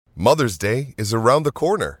Mother's Day is around the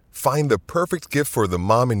corner. Find the perfect gift for the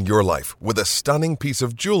mom in your life with a stunning piece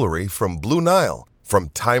of jewelry from Blue Nile. From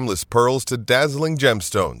timeless pearls to dazzling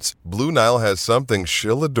gemstones, Blue Nile has something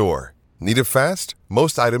she'll adore. Need it fast?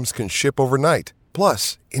 Most items can ship overnight.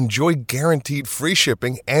 Plus, enjoy guaranteed free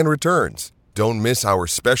shipping and returns. Don't miss our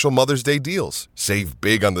special Mother's Day deals. Save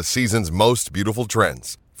big on the season's most beautiful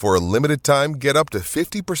trends. For a limited time, get up to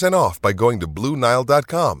 50% off by going to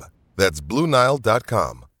BlueNile.com. That's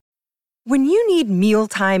BlueNile.com. When you need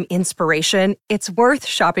mealtime inspiration, it's worth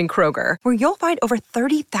shopping Kroger, where you'll find over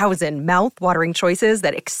 30,000 mouth-watering choices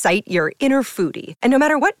that excite your inner foodie. And no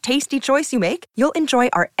matter what tasty choice you make, you'll enjoy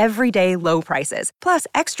our everyday low prices, plus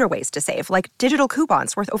extra ways to save, like digital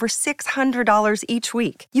coupons worth over $600 each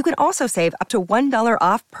week. You can also save up to $1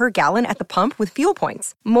 off per gallon at the pump with fuel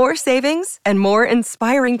points. More savings and more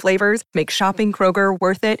inspiring flavors make shopping Kroger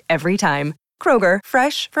worth it every time. Kroger,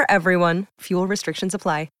 fresh for everyone. Fuel restrictions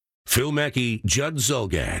apply. Phil Mackey, Judd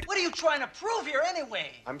Zulgad. What are you trying to prove here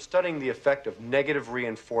anyway? I'm studying the effect of negative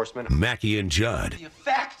reinforcement. Mackey and Judd. The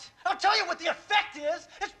effect? I'll tell you what the effect is.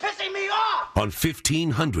 It's pissing me off. On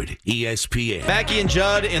 1500 ESPN. Mackey and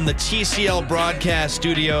Judd in the TCL broadcast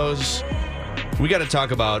studios. We got to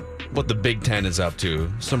talk about what the Big Ten is up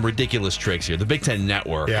to. Some ridiculous tricks here. The Big Ten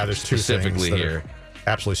Network. Yeah, there's two specifically things here.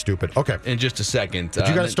 Absolutely stupid. Okay. In just a second. But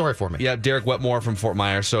you got a story for me. Yeah, Derek Wetmore from Fort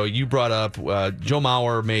Myers. So you brought up Joe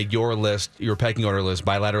Mauer made your list, your pecking order list,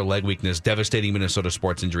 bilateral leg weakness, devastating Minnesota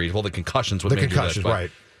sports injuries. Well, the concussions would make the list. Right.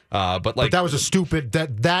 But that was a stupid,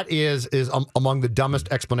 that is among the dumbest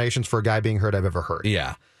explanations for a guy being hurt I've ever heard.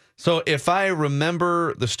 Yeah. So if I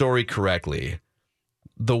remember the story correctly,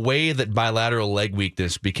 the way that bilateral leg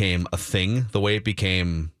weakness became a thing, the way it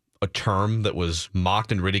became a term that was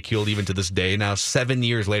mocked and ridiculed even to this day. Now, 7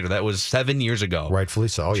 years later, that was 7 years ago. Rightfully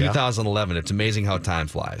so, 2011. It's amazing how time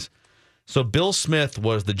flies. So Bill Smith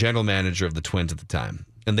was the general manager of the Twins at the time,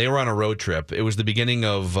 and they were on a road trip. It was the beginning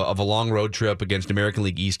of a long road trip against American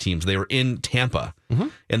League East teams. They were in Tampa,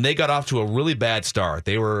 and they got off to a really bad start.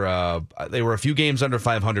 They were a few games under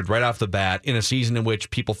 500 right off the bat in a season in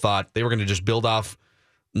which people thought they were going to just build off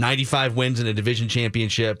 95 wins in a division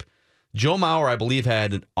championship. Joe Mauer, I believe,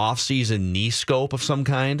 had an off-season knee scope of some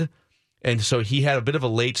kind, and so he had a bit of a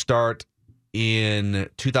late start in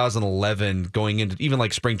 2011 going into even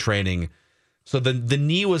like spring training. So the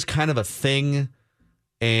knee was kind of a thing,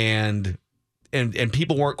 and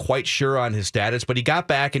people weren't quite sure on his status, but he got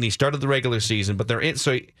back and he started the regular season, but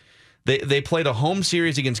they played a home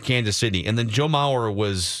series against Kansas City, and then Joe Mauer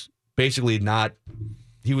was basically not.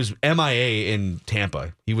 He was MIA in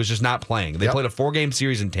Tampa. He was just not playing. They played a 4-game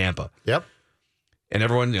series in Tampa. Yep. And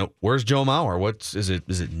everyone, where's Joe Mauer? Is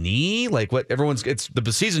it knee? Like what?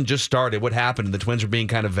 The season just started. What happened? And the Twins were being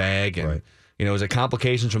kind of vague, and was it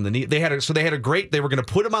complications from the knee? They were going to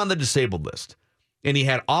put him on the disabled list, and he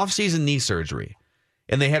had off-season knee surgery,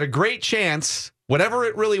 and they had a great chance, whatever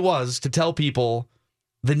it really was, to tell people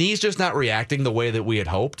the knee's just not reacting the way that we had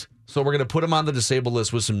hoped. So we're going to put him on the disabled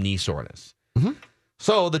list with some knee soreness. Mm-hmm.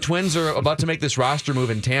 So the Twins are about to make this roster move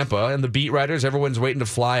in Tampa, and the beat writers, everyone's waiting to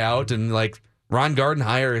fly out, and Ron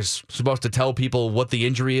Gardenhire is supposed to tell people what the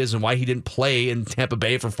injury is and why he didn't play in Tampa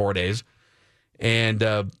Bay for 4 days. And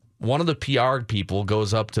one of the PR people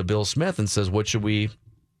goes up to Bill Smith and says, we're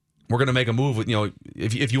going to make a move.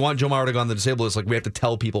 If you want Joe Mauer to go on the disabled list, we have to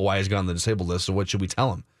tell people why he's gone on the disabled list, so what should we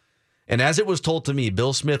tell him? And as it was told to me,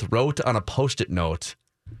 Bill Smith wrote on a Post-it note,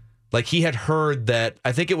 he had heard that,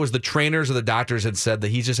 I think it was the trainers or the doctors had said that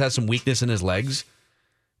he just has some weakness in his legs.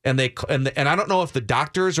 And I don't know if the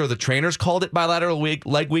doctors or the trainers called it bilateral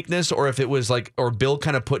leg weakness, or if it was or Bill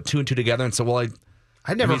kind of put two and two together and said, well,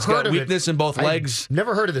 I never he's heard got of weakness in both legs.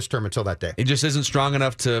 Never heard of this term until that day. It just isn't strong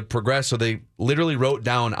enough to progress. So they literally wrote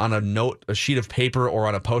down on a sheet of paper or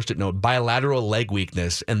on a Post-it note, bilateral leg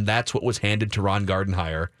weakness. And that's what was handed to Ron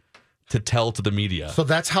Gardenhire to tell to the media. So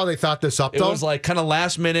that's how they thought this up, though? It was kind of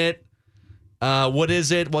last minute. What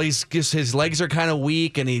is it? Well, his legs are kind of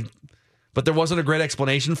weak, but there wasn't a great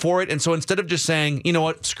explanation for it. And so instead of just saying, you know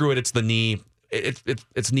what, screw it, it's the knee,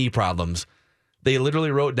 it's knee problems, they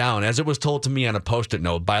literally wrote down, as it was told to me on a Post-it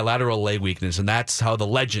note, bilateral leg weakness, and that's how the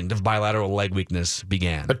legend of bilateral leg weakness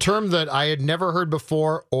began. A term that I had never heard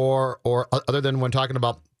before, or other than when talking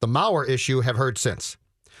about the Mauer issue, have heard since.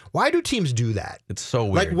 Why do teams do that? It's so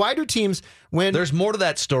weird. Why do teams, when... There's more to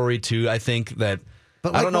that story, too, I think, that...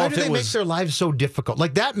 But I don't know why if do they make their lives so difficult?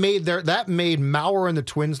 That made Mauer and the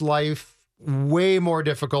Twins' life way more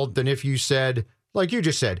difficult than if you said, like you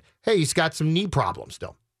just said, hey, he's got some knee problems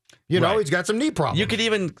still. He's got some knee problems.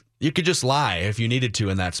 You could just lie if you needed to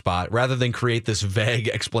in that spot, rather than create this vague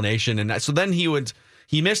explanation. And so then he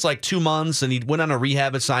he missed like 2 months and he went on a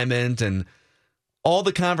rehab assignment, and all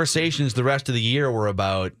the conversations the rest of the year were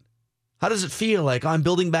about, how does it feel? Like, I'm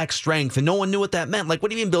building back strength, and no one knew what that meant. Like,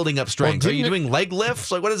 what do you mean building up strength? Are you doing leg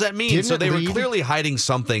lifts? Like, what does that mean? So they were clearly hiding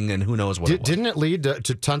something, and who knows what it was. Didn't it lead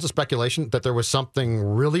to tons of speculation that there was something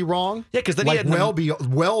really wrong? Yeah, because then like he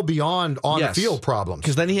had well beyond on-the-field problems.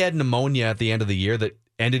 Because then he had pneumonia at the end of the year that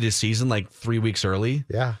ended his season like 3 weeks early.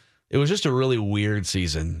 Yeah. It was just a really weird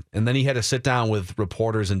season. And then he had to sit down with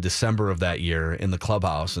reporters in December of that year in the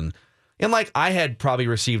clubhouse. And like, I had probably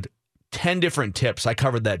received 10 different tips. I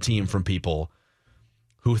covered that team from people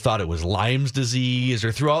who thought it was Lyme's disease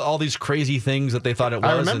or threw out all these crazy things that they thought it was.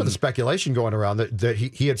 I remember the speculation going around that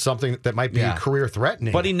he had something that might be career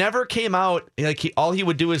threatening. But he never came out. Like, all he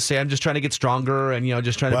would do is say, I'm just trying to get stronger and,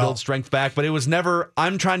 just trying to build strength back. But it was never,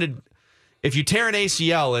 if you tear an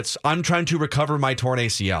ACL, it's, I'm trying to recover my torn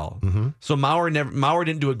ACL. Mm-hmm. So Maurer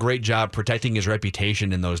didn't do a great job protecting his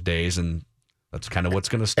reputation in those days, and that's kind of what's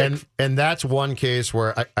going to stick. And that's one case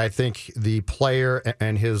where I think the player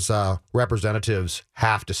and his representatives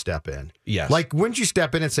have to step in. Yes. Like, wouldn't you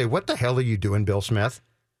step in and say, what the hell are you doing, Bill Smith?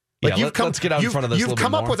 Like, let's get out in front of this a little bit more.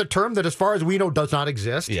 You've come up with a term that, as far as we know, does not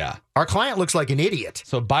exist. Yeah. Our client looks like an idiot.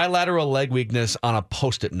 So bilateral leg weakness on a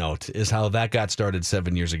Post-it note is how that got started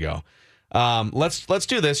 7 years ago. Let's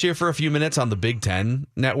do this here for a few minutes on the Big Ten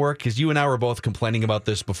Network, because you and I were both complaining about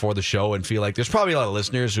this before the show and feel like there's probably a lot of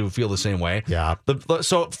listeners who feel the same way. Yeah.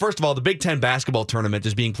 So first of all, the Big Ten basketball tournament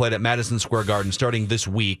is being played at Madison Square Garden starting this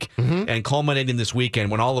week and culminating this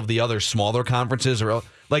weekend, when all of the other smaller conferences are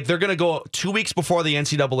like, they're going to go 2 weeks before the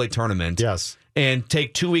NCAA tournament. Yes. And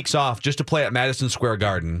take 2 weeks off just to play at Madison Square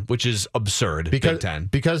Garden, which is absurd. Big Ten.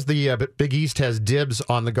 Because the Big East has dibs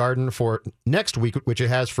on the Garden for next week, which it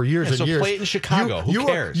has for years and years. So play it in Chicago. Who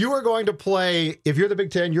cares? You are going to play, if you're the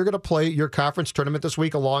Big Ten, you're going to play your conference tournament this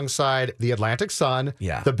week alongside the Atlantic Sun,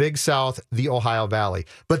 the Big South, the Ohio Valley.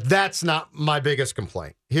 But that's not my biggest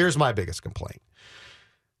complaint. Here's my biggest complaint.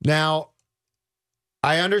 Now,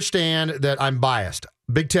 I understand that I'm biased.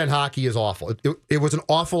 Big Ten hockey is awful. It was an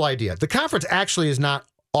awful idea. The conference actually is not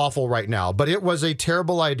awful right now, but it was a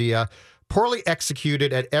terrible idea, poorly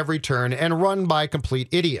executed at every turn, and run by complete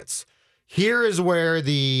idiots. Here is where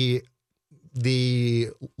the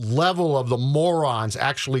level of the morons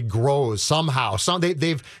actually grows somehow.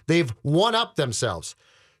 They've one-upped themselves.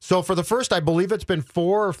 So for the first, I believe it's been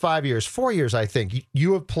 4 or 5 years, 4 years, I think,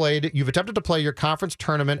 you've attempted to play your conference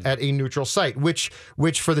tournament at a neutral site, which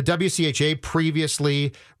for the WCHA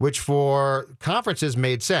previously, which for conferences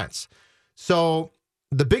made sense. So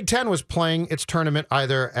the Big Ten was playing its tournament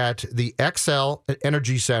either at the XL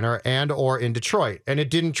Energy Center and or in Detroit, and it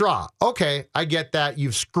didn't draw. Okay, I get that.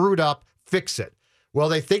 You've screwed up. Fix it. Well,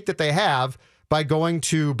 they think that they have by going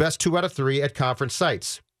to best 2 out of 3 at conference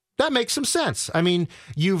sites. That makes some sense. I mean,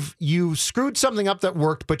 you've screwed something up that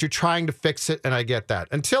worked, but you're trying to fix it, and I get that.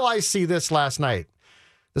 Until I see this last night.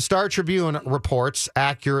 The Star Tribune reports,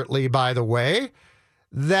 accurately, by the way,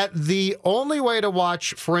 that the only way to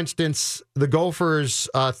watch, for instance, the Gophers'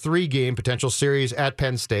 3-game potential series at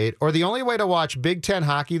Penn State, or the only way to watch Big Ten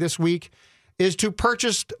hockey this week, is to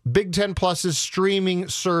purchase Big Ten Plus's streaming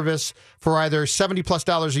service for either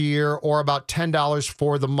 $70+ a year or about $10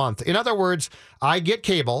 for the month. In other words, I get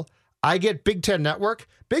cable, I get Big Ten Network.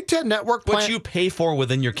 Big Ten Network which you pay for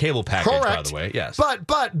within your cable package, correct, by the way. Yes.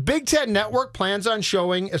 But Big Ten Network plans on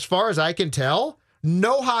showing, as far as I can tell,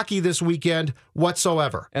 no hockey this weekend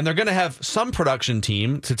whatsoever. And they're going to have some production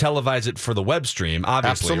team to televise it for the web stream,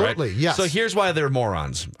 obviously. Absolutely, right? yes. So here's why they're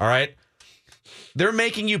morons, all right? They're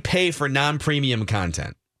making you pay for non-premium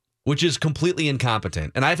content, which is completely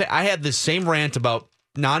incompetent. And I had this same rant about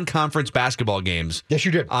non-conference basketball games. Yes,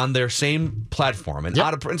 you did. On their same platform. And,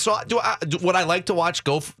 so would I like to watch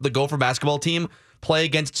the Gopher basketball team play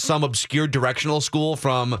against some obscure directional school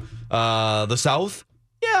from the South?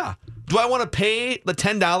 Yeah. Do I want to pay the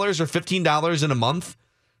 $10 or $15 in a month?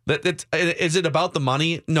 Is it about the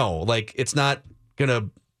money? No. Like, it's not going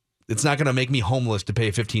to make me homeless to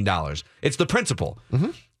pay $15. It's the principle. Mm-hmm.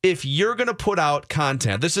 If you're going to put out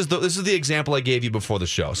content, this is the example I gave you before the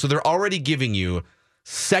show. So they're already giving you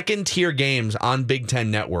second-tier games on Big Ten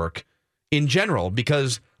Network in general,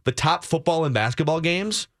 because the top football and basketball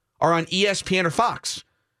games are on ESPN or Fox,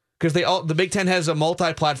 because the Big Ten has a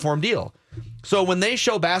multi-platform deal. So when they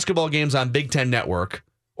show basketball games on Big Ten Network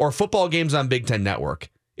or football games on Big Ten Network,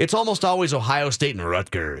 it's almost always Ohio State and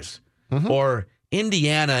Rutgers or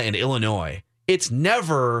Indiana and Illinois. It's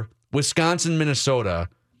never Wisconsin, Minnesota,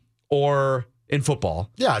 or in football.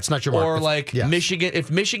 Yeah, it's not your market. Or like Michigan. If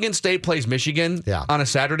Michigan State plays Michigan on a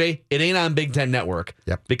Saturday, it ain't on Big Ten Network.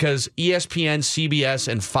 Yep. Because ESPN, CBS,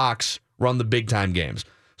 and Fox run the big time games.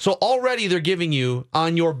 So already they're giving you,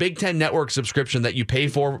 on your Big Ten Network subscription that you pay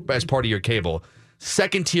for as part of your cable,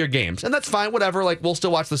 second-tier games. And that's fine, whatever. Like, we'll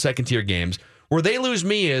still watch the second-tier games. Where they lose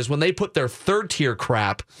me is when they put their third-tier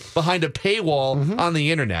crap behind a paywall on the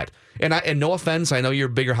internet. And no offense, I know you're a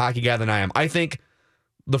bigger hockey guy than I am. I think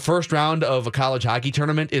the first round of a college hockey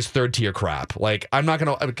tournament is third-tier crap. Like, I'm not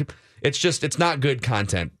going to... It's not good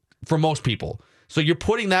content for most people. So you're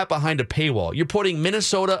putting that behind a paywall. You're putting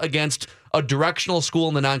Minnesota against a directional school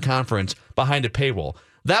in the non-conference behind a paywall.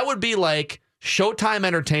 That would be like Showtime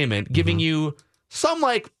Entertainment giving you some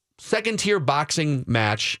like second-tier boxing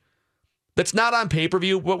match that's not on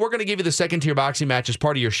pay-per-view, but we're going to give you the second-tier boxing match as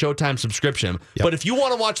part of your Showtime subscription. Yep. But if you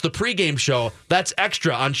want to watch the pregame show, that's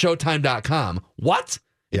extra on Showtime.com. What?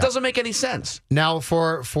 It doesn't make any sense. Now,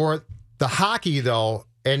 for the hockey, though,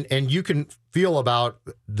 and you can feel about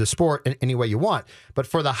the sport in any way you want, but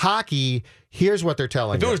for the hockey, here's what they're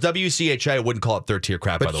telling you. If it was WCHI, I wouldn't call it third-tier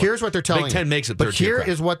crap, by the way. But here's what they're telling you. Big Ten makes it third-tier crap. But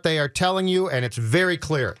here is what they are telling you, and it's very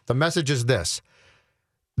clear. The message is this.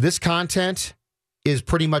 This content is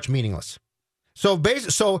pretty much meaningless. So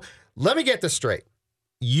let me get this straight.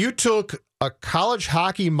 You took a college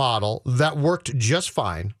hockey model that worked just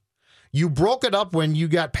fine. You broke it up when you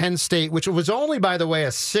got Penn State, which was only, by the way, a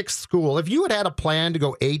 6th school. If you had a plan to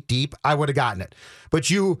go 8 deep, I would have gotten it. But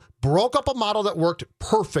you broke up a model that worked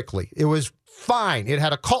perfectly. It was fine. It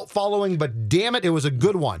had a cult following, but damn it, it was a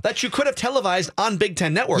good one. That you could have televised on Big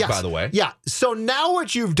Ten Network, by the way. Yeah. So now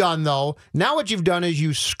what you've done, though, is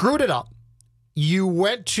you screwed it up. You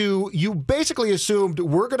basically assumed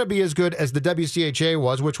we're going to be as good as the WCHA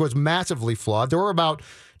was, which was massively flawed. There were about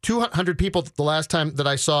 200 people the last time that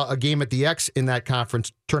I saw a game at the X in that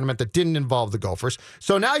conference tournament that didn't involve the Gophers.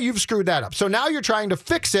 So now you've screwed that up. So now you're trying to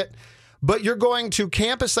fix it, but you're going to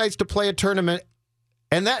campus sites to play a tournament.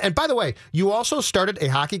 And by the way, you also started a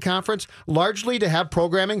hockey conference largely to have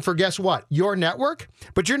programming for, guess what? Your network.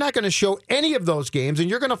 But you're not going to show any of those games, and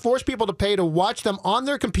you're going to force people to pay to watch them on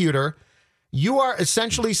their computer. You are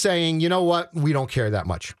essentially saying, you know what? We don't care that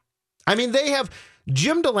much. I mean, they have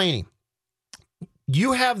Jim Delaney.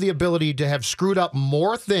 You have the ability to have screwed up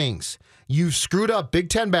more things. You've screwed up Big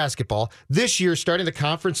Ten basketball this year, starting the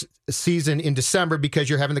conference season in December because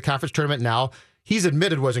you're having the conference tournament now. He's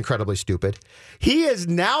admitted was incredibly stupid. He is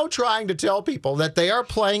now trying to tell people that they are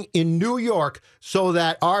playing in New York so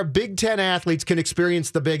that our Big Ten athletes can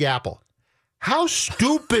experience the Big Apple. How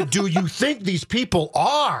stupid do you think these people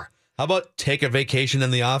are? How about take a vacation in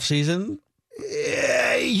the offseason?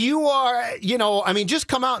 You are, just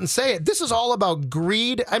come out and say it. This is all about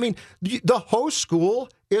greed. I mean, the host school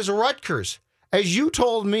is Rutgers. As you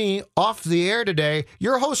told me off the air today,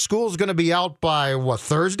 your host school is going to be out by,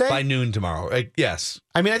 Thursday? By noon tomorrow. Yes.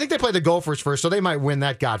 I mean, I think they play the Gophers first, so they might win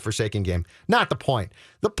that godforsaken game. Not the point.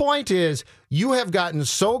 The point is, you have gotten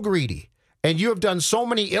so greedy, and you have done so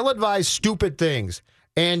many ill-advised, stupid things.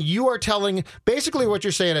 And you are telling, basically what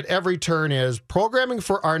you're saying at every turn is programming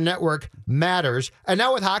for our network matters. And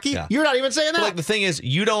now with hockey, You're not even saying that. But like the thing is,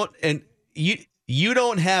 you don't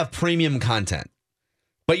have premium content,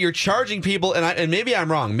 but you're charging people. And maybe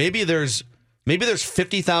I'm wrong. Maybe there's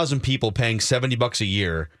 50,000 people paying $70 a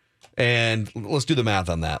year. And let's do the math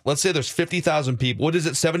on that. Let's say there's 50,000 people. What is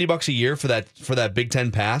it? $70 a year for that Big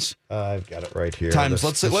Ten pass? I've got it right here. Times.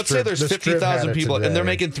 Let's say there's 50,000 people, and they're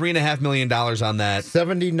making $3.5 million on that.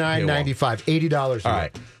 $79.95, $80. All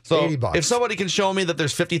right. So $80. If somebody can show me that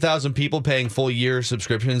there's 50,000 people paying full year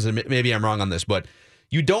subscriptions, and maybe I'm wrong on this, but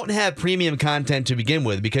you don't have premium content to begin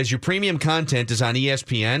with because your premium content is on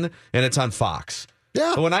ESPN and it's on Fox.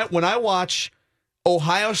 Yeah. When I watch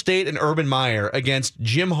Ohio State and Urban Meyer against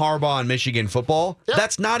Jim Harbaugh and Michigan football,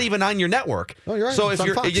 that's not even on your network. Oh, you're right. So It's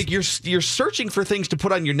if you're searching for things to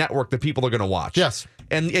put on your network that people are going to watch. Yes.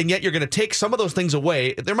 And yet you're going to take some of those things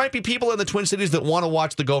away. There might be people in the Twin Cities that want to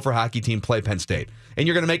watch the Gopher hockey team play Penn State. And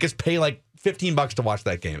you're going to make us pay like $15 to watch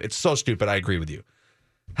that game. It's so stupid. I agree with you.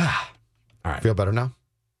 All right. Feel better now?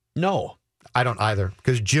 No. I don't either,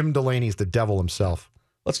 because Jim Delaney's the devil himself.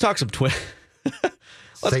 Let's talk some Twins.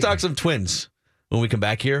 Talk some Twins. When we come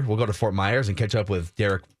back here, we'll go to Fort Myers and catch up with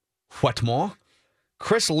Derek Whetmore.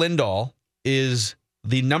 Chris Lindahl is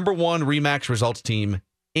the number one Remax results team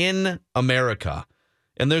in America,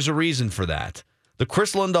 and there's a reason for that. The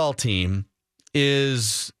Chris Lindahl team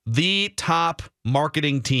is the top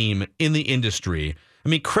marketing team in the industry. I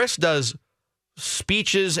mean, Chris does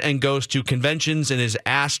speeches and goes to conventions and is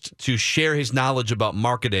asked to share his knowledge about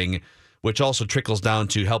marketing, which also trickles down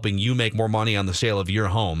to helping you make more money on the sale of your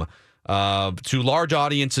home. To large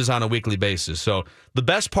audiences on a weekly basis. So the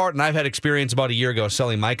best part, and I've had experience about a year ago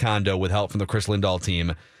selling my condo with help from the Chris Lindahl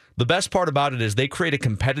team. The best part about it is they create a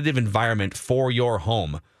competitive environment for your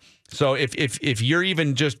home. So if you're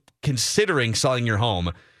even just considering selling your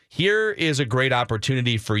home, here is a great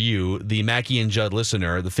opportunity for you, the Mackey and Judd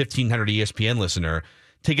listener, the 1500 ESPN listener,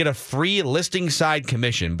 to get a free listing side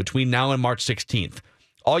commission between now and March 16th.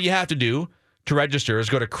 All you have to do to register is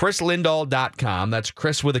go to chrislindahl.com, that's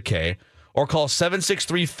Chris with a K, or call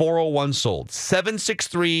 763-401-SOLD.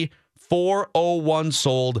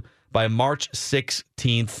 763-401-SOLD by March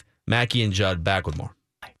 16th. Mackey and Judd, back with more.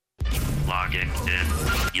 Login in.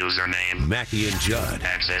 Username. Mackey and Judd.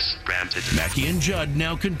 Access granted. Mackey and Judd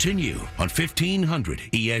now continue on 1500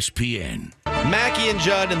 ESPN. Mackey and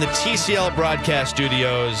Judd in the TCL broadcast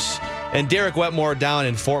studios, and Derek Wetmore down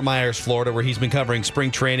in Fort Myers, Florida, where he's been covering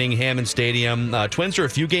spring training, Hammond Stadium. Twins are a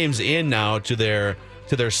few games in now to their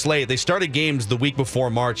slate. They started games the week before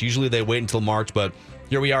March. Usually they wait until March, but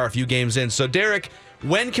here we are a few games in. So, Derek,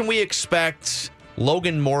 when can we expect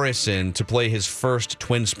Logan Morrison to play his first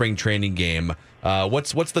Twin spring training game?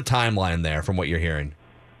 What's the timeline there from what you're hearing?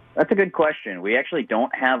 That's a good question. We actually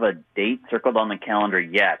don't have a date circled on the calendar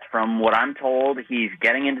yet. From what I'm told, he's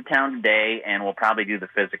getting into town today and will probably do the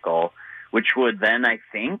physical, which would then, I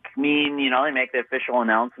think, mean, they make the official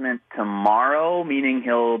announcement tomorrow, meaning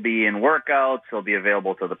he'll be in workouts, he'll be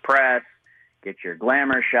available to the press, get your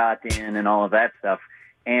glamour shot in and all of that stuff.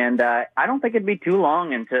 And I don't think it'd be too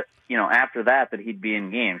long until, after that he'd be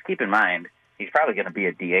in games. Keep in mind, he's probably going to be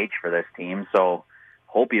a DH for this team, so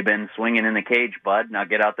hope you've been swinging in the cage, bud. Now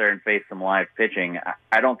get out there and face some live pitching.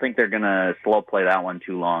 I don't think they're going to slow play that one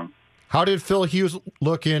too long. How did Phil Hughes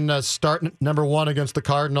look in start number 1 against the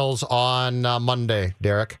Cardinals on Monday,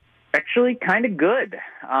 Derek? Actually, kind of good.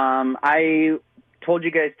 I told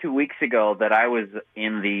you guys 2 weeks ago that I was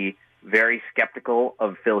in the very skeptical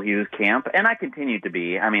of Phil Hughes camp, and I continue to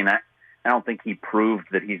be. I mean, I don't think he proved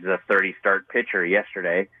that he's a 30-start pitcher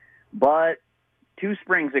yesterday, but 2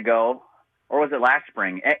 springs ago, or was it last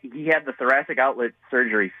spring, he had the thoracic outlet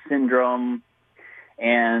surgery syndrome,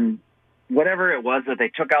 and whatever it was that they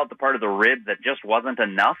took out the part of the rib that just wasn't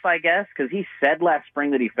enough, I guess, because he said last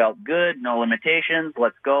spring that he felt good, no limitations,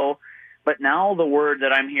 let's go. But now the word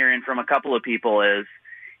that I'm hearing from a couple of people is,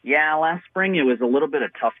 yeah, last spring it was a little bit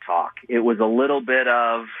of tough talk. It was a little bit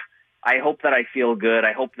of, I hope that I feel good,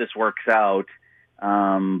 I hope this works out,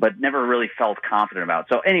 but never really felt confident about.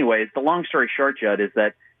 So anyways, the long story short, Judd, is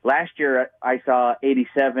that last year I saw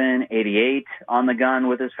 87, 88 on the gun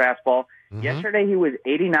with his fastball. Mm-hmm. Yesterday he was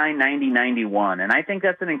 89, 90, 91, and I think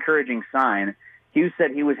that's an encouraging sign. Hughes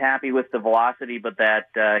said he was happy with the velocity, but that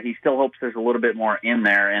he still hopes there's a little bit more in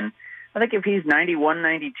there. And I think if he's 91,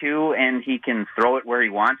 92, and he can throw it where he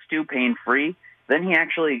wants to, pain-free, then he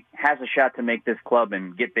actually has a shot to make this club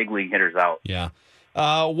and get big league hitters out. Yeah.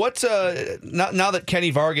 Now that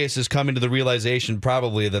Kenny Vargas is coming to the realization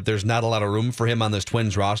probably that there's not a lot of room for him on this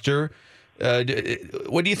Twins roster,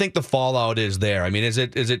 what do you think the fallout is there? I mean, is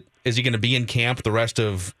he going to be in camp the rest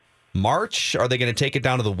of March? Are they going to take it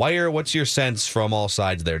down to the wire? What's your sense from all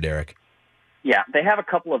sides there, Derek? Yeah, they have a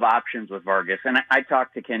couple of options with Vargas, and I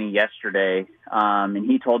talked to Kenny yesterday, and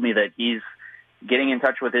he told me that he's getting in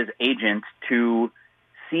touch with his agent to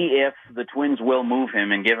see if the Twins will move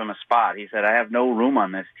him and give him a spot. He said, I have no room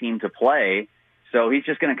on this team to play, so he's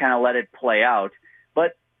just going to kind of let it play out.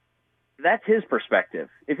 But that's his perspective.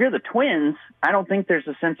 If you're the Twins, I don't think there's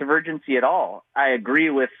a sense of urgency at all. I agree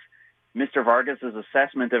with Mr. Vargas's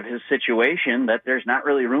assessment of his situation that there's not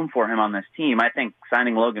really room for him on this team. I think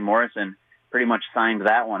signing Logan Morrison pretty much signed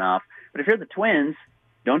that one off. But if you're the Twins,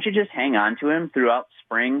 don't you just hang on to him throughout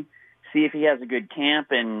spring, see if he has a good camp,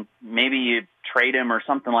 and maybe you trade him or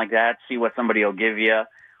something like that, see what somebody will give you.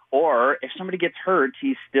 Or if somebody gets hurt,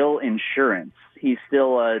 he's still insurance. He's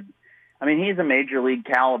still he's a major league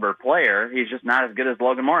caliber player. He's just not as good as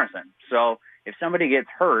Logan Morrison. So if somebody gets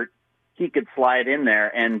hurt, he could slide in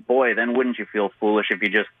there, and boy, then wouldn't you feel foolish if you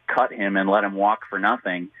just cut him and let him walk for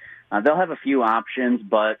nothing? They'll have a few options,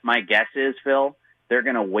 but my guess is, Phil, they're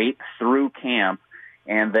going to wait through camp,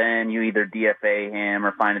 and then you either DFA him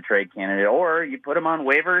or find a trade candidate, or you put him on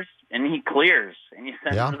waivers and he clears, and you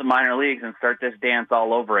send him to the minor leagues and start this dance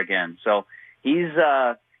all over again. So he's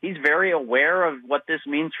very aware of what this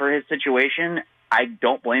means for his situation. I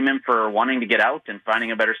don't blame him for wanting to get out and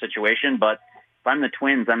finding a better situation, but if I'm the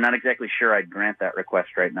Twins, I'm not exactly sure I'd grant that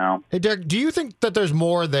request right now. Hey, Derek, do you think that there's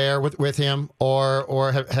more there with him,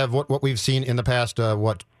 or have what we've seen in the past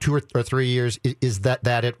 2 or 3 years, is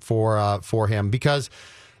that it for him? Because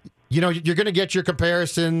you're going to get your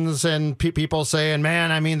comparisons and people saying,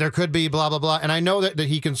 man, I mean, there could be blah blah blah, and I know that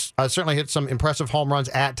he can certainly hit some impressive home runs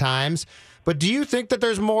at times, But do you think that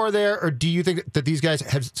there's more there, or do you think that these guys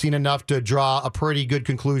have seen enough to draw a pretty good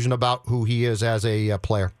conclusion about who he is as a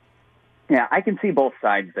player? Yeah, I can see both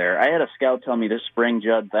sides there. I had a scout tell me this spring,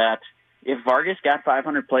 Judd, that if Vargas got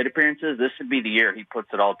 500 plate appearances, this would be the year he puts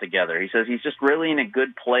it all together. He says he's just really in a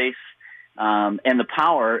good place. And the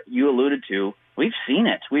power you alluded to, we've seen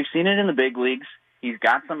it. We've seen it in the big leagues. He's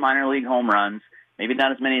got some minor league home runs, maybe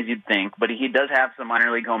not as many as you'd think, but he does have some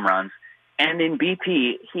minor league home runs. And in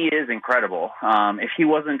BP, he is incredible. If he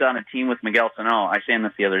wasn't on a team with Miguel Sano, I was saying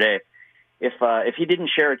this the other day, if he didn't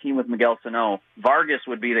share a team with Miguel Sano, Vargas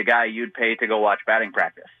would be the guy you'd pay to go watch batting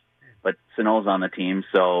practice. But Sano's on the team,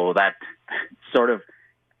 so that sort of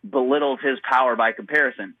belittles his power by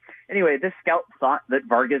comparison. Anyway, this scout thought that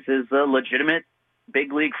Vargas is a legitimate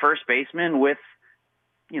big league first baseman with,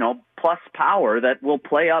 plus power that will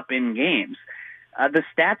play up in games. The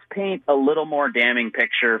stats paint a little more damning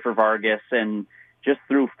picture for Vargas, and just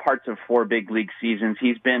through parts of 4 big league seasons,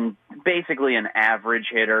 he's been basically an average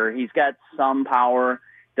hitter. He's got some power,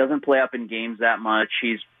 doesn't play up in games that much.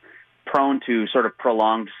 He's prone to sort of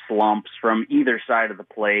prolonged slumps from either side of the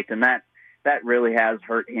plate, and that really has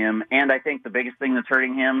hurt him. And I think the biggest thing that's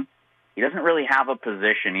hurting him, he doesn't really have a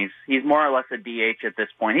position. He's more or less a DH at this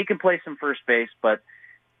point. He can play some first base, but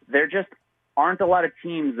there just aren't a lot of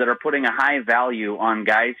teams that are putting a high value on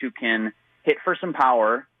guys who can hit for some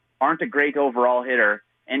power, aren't a great overall hitter,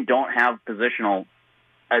 and don't have positional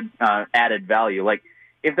added value. Like,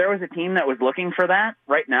 if there was a team that was looking for that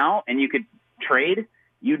right now and you could trade,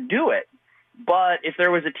 you'd do it. But if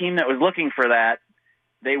there was a team that was looking for that,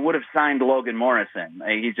 they would have signed Logan Morrison.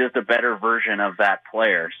 He's just a better version of that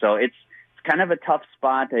player. So it's kind of a tough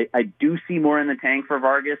spot. I do see more in the tank for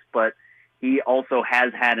Vargas, but he also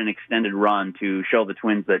has had an extended run to show the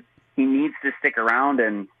Twins that he needs to stick around.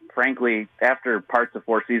 And frankly, after parts of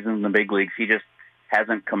 4 seasons in the big leagues, he just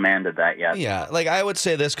hasn't commanded that yet. Yeah, like I would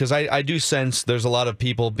say this because I do sense there's a lot of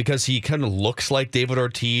people, because he kind of looks like David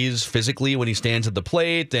Ortiz physically when he stands at the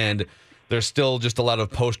plate, and there's still just a lot of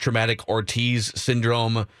post-traumatic Ortiz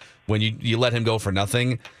syndrome when you let him go for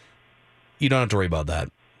nothing. You don't have to worry about that.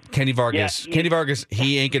 Kenny Vargas,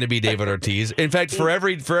 he ain't going to be David Ortiz. In fact, for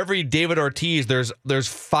every David Ortiz, there's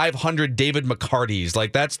 500 David McCartys.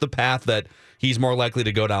 Like, that's the path that he's more likely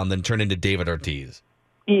to go down than turn into David Ortiz.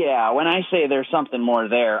 Yeah, when I say there's something more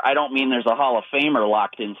there, I don't mean there's a Hall of Famer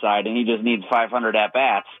locked inside and he just needs 500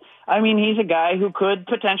 at-bats. I mean, he's a guy who could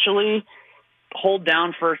potentially hold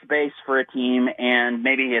down first base for a team and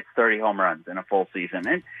maybe hits 30 home runs in a full season.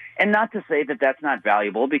 And not to say that that's not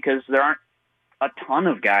valuable, because there aren't a ton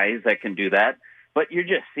of guys that can do that, but you're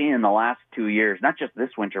just seeing the last 2 years, not just this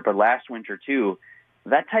winter, but last winter too,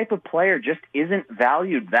 that type of player just isn't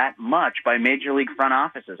valued that much by major league front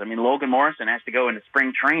offices. I mean, Logan Morrison has to go into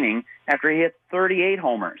spring training after he hit 38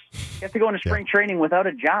 homers. He has to go into spring training without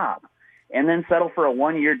a job and then settle for a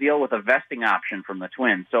 1-year deal with a vesting option from the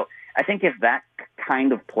Twins. So I think if that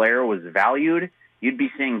kind of player was valued, you'd be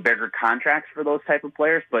seeing bigger contracts for those type of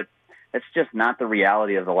players, but that's just not the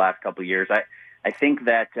reality of the last couple of years. I think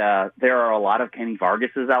that there are a lot of Kenny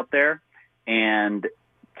Vargases out there, and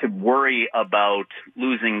to worry about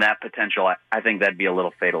losing that potential, I think that'd be a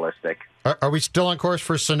little fatalistic. Are we still on course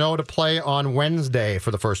for Sano to play on Wednesday for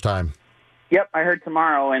the first time? Yep, I heard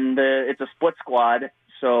tomorrow, and it's a split squad,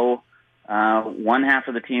 so one half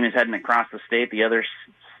of the team is heading across the state, the other's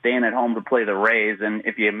staying at home to play the Rays, and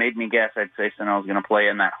if you made me guess, I'd say Sano's going to play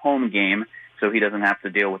in that home game, so he doesn't have to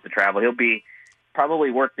deal with the travel. He'll be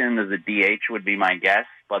probably worked in as a DH would be my guess,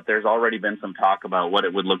 but there's already been some talk about what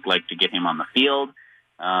it would look like to get him on the field.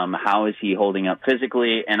 How is he holding up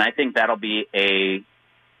physically? And I think that'll be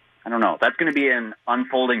that's going to be an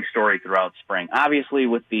unfolding story throughout spring. Obviously,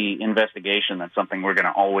 with the investigation, that's something we're going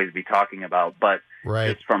to always be talking about. But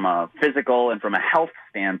just from a physical and from a health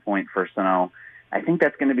standpoint for Sano, I think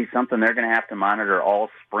that's going to be something they're going to have to monitor all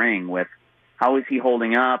spring with how is he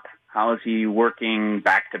holding up, how is he working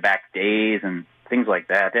back-to-back days, and things like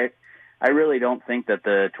that. I really don't think that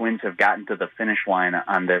the Twins have gotten to the finish line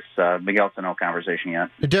on this Miguel Sano conversation yet.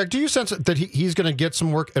 Derek, do you sense that he's going to get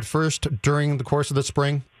some work at first during the course of the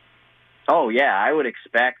spring? Oh, yeah. I would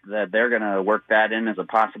expect that they're going to work that in as a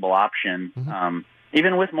possible option,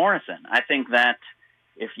 even with Morrison. I think that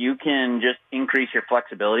if you can just increase your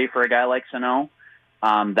flexibility for a guy like Sano,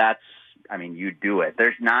 you do it.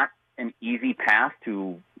 There's not an easy path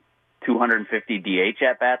to 250 DH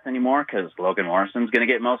at-bats anymore because Logan Morrison's going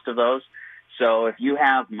to get most of those. So if you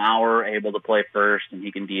have Mauer able to play first and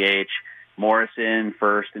he can DH, Morrison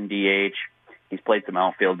first and DH, he's played some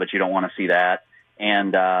outfield, but you don't want to see that.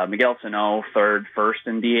 And Miguel Sano third, first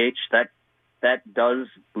and DH, that does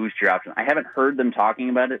boost your options. I haven't heard them talking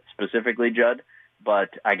about it specifically, Judd, but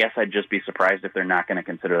I guess I'd just be surprised if they're not going to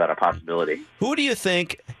consider that a possibility. Who do you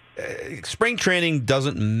think spring training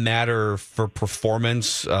doesn't matter for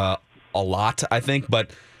performance a lot, I think,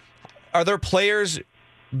 but are there players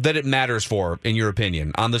that it matters for, in your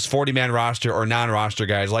opinion, on this 40-man roster or non-roster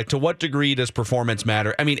guys? Like, to what degree does performance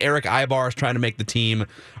matter? I mean, Eric Ibar is trying to make the team.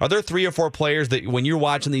 Are there 3 or 4 players that when you're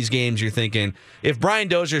watching these games, you're thinking, if Brian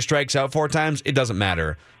Dozier strikes out 4 times, it doesn't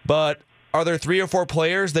matter? But are there 3 or 4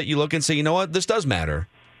 players that you look and say, you know what, this does matter?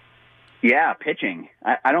 Yeah, pitching.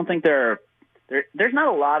 I don't think there's not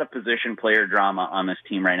a lot of position player drama on this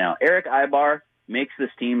team right now. Eric Ibar makes this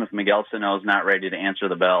team if Miguel Sano's not ready to answer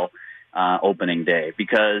the bell opening day,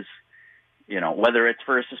 because, you know, whether it's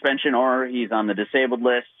for a suspension or he's on the disabled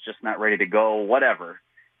list, just not ready to go, whatever,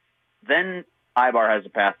 then Ibar has a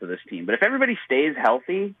path to this team. But if everybody stays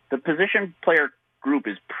healthy, the position player group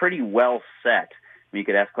is pretty well set. I mean, you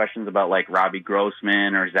could ask questions about like Robbie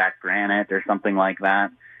Grossman or Zach Granite or something like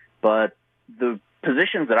that. But the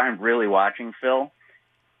positions that I'm really watching, Phil,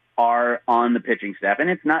 are on the pitching staff. And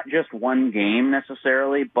it's not just one game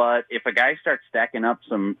necessarily, but if a guy starts stacking up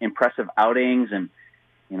some impressive outings and,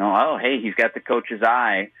 you know, oh, hey, he's got the coach's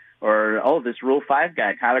eye, or, oh, this Rule 5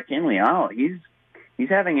 guy, Tyler Kinley, oh, he's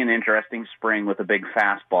having an interesting spring with a big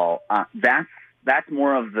fastball. That's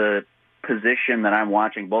more of the position that I'm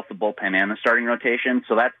watching, both the bullpen and the starting rotation.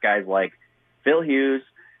 So that's guys like Phil Hughes,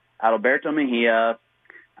 Adalberto Mejia,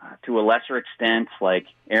 to a lesser extent, like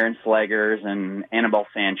Aaron Slegers and Anibal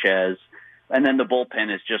Sanchez. And then the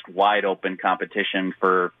bullpen is just wide open competition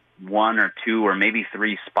for 1 or 2 or maybe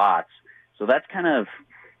 3 spots. So that's kind of,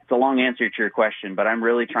 it's a long answer to your question, but I'm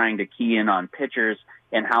really trying to key in on pitchers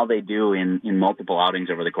and how they do in multiple outings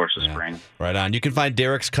over the course of spring. Right on. You can find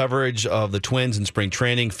Derek's coverage of the Twins in spring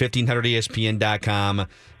training, 1500ESPN.com.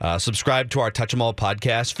 Subscribe to our Touch 'Em All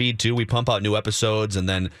podcast feed, too. We pump out new episodes and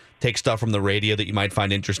then take stuff from the radio that you might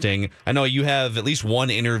find interesting. I know you have at least one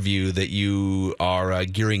interview that you are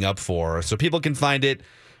gearing up for, so people can find it.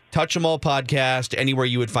 Touch 'Em All podcast, anywhere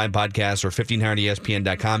you would find podcasts, or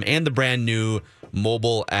 1500ESPN.com, and the brand new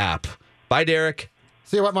mobile app. Bye, Derek.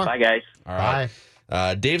 See you, Mark. Bye, guys. All right.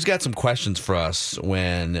 Bye. Dave's got some questions for us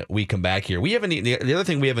when we come back here. We haven't. The other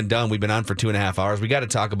thing we haven't done, we've been on for 2.5 hours. We got to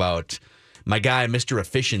talk about my guy, Mr.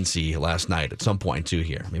 Efficiency, last night at some point, too,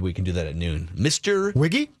 here. Maybe we can do that at noon. Mr.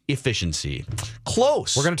 Wiggy? Efficiency.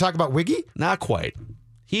 Close. We're going to talk about Wiggy? Not quite.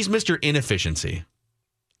 He's Mr. Inefficiency.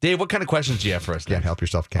 Dave, what kind of questions do you have for us? Can't help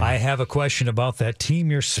yourself, Ken. I have a question about that team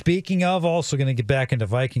you're speaking of. Also going to get back into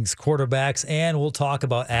Vikings quarterbacks, and we'll talk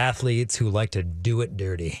about athletes who like to do it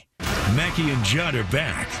dirty. Mackey and Judd are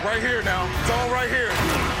back. It's right here now. It's all right here.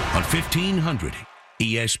 On 1500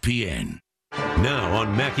 ESPN. Now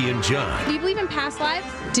on Mackey and Judd. Do you believe in past lives?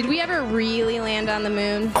 Did we ever really land on the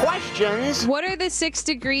moon? Questions What are the 6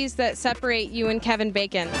 degrees that separate you and Kevin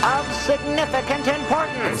Bacon? of significant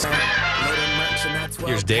importance.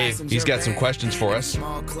 Here's Dave. He's got some questions for us.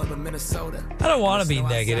 I don't want to be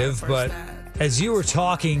negative, but as you were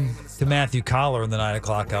talking to Matthew Collar in the 9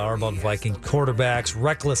 o'clock hour about Viking quarterbacks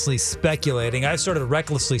recklessly speculating, I started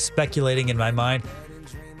recklessly speculating in my mind,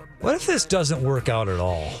 what if this doesn't work out at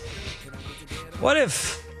all? What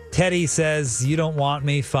if Teddy says, you don't want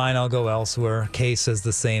me, fine, I'll go elsewhere. Kay says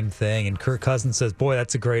the same thing, and Kirk Cousins says, boy,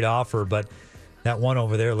 that's a great offer, but that one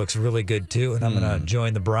over there looks really good too, and I'm going to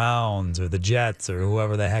join the Browns or the Jets or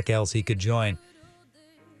whoever the heck else he could join.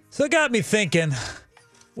 So it got me thinking,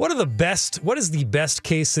 what is the best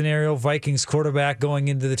case scenario Vikings quarterback going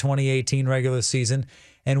into the 2018 regular season,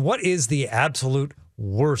 and what is the absolute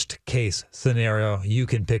worst case scenario you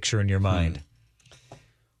can picture in your mind?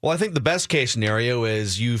 Well, I think the best case scenario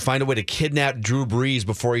is you find a way to kidnap Drew Brees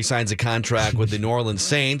before he signs a contract with the New Orleans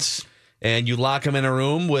Saints, and you lock him in a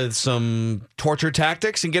room with some torture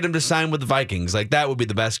tactics and get him to sign with the Vikings. Like, that would be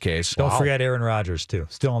the best case. Don't forget Aaron Rodgers, too.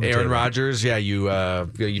 Still on the Aaron table. Rodgers, yeah,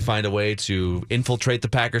 you find a way to infiltrate the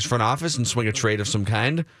Packers front office and swing a trade of some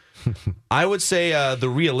kind. I would say the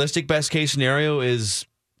realistic best case scenario is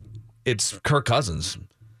it's Kirk Cousins.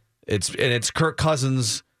 It's Kirk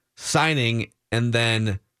Cousins signing and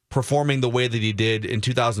then performing the way that he did in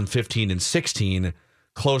 2015 and 16,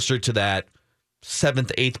 closer to that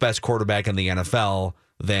 7th, 8th best quarterback in the NFL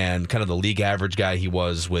than kind of the league average guy he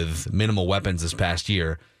was with minimal weapons this past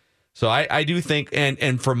year. So I do think,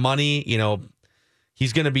 and for money, you know,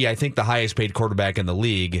 he's going to be, I think, the highest paid quarterback in the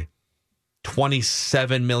league.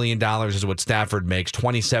 $27 million is what Stafford makes.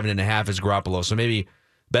 27.5 is Garoppolo. So maybe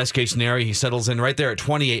best case scenario, he settles in right there at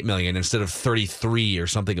 $28 million instead of 33 or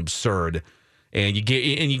something absurd. And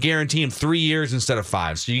you guarantee him 3 years instead of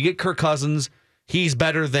 5. So you get Kirk Cousins. he's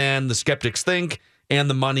better than the skeptics think, and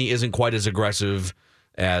the money isn't quite as aggressive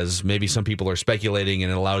as maybe some people are speculating,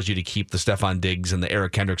 and it allows you to keep the Stephon Diggs and the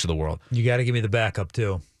Eric Kendricks of the world. You got to give me the backup,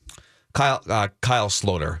 too. Kyle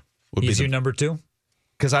Sloter would He's be your number 2?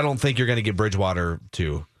 Because I don't think you're going to get Bridgewater,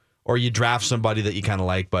 too. Or you draft somebody that you kind of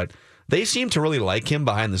like, but they seem to really like him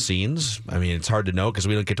behind the scenes. I mean, it's hard to know because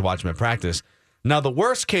we don't get to watch him at practice. Now, the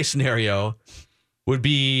worst case scenario would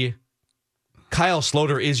be Kyle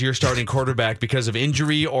Sloter is your starting quarterback because of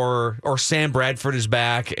injury, or Sam Bradford is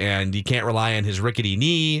back and you can't rely on his rickety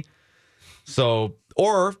knee. So,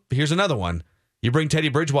 or here's another one. You bring Teddy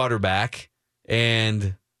Bridgewater back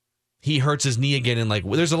and he hurts his knee again. And like,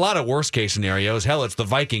 there's a lot of worst case scenarios. Hell, it's the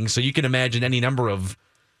Vikings. So you can imagine any number of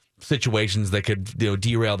situations that could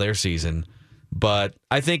derail their season. But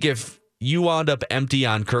I think if you wound up empty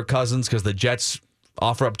on Kirk Cousins because the Jets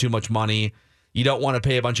offer up too much money, you don't want to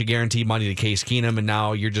pay a bunch of guaranteed money to Case Keenum, and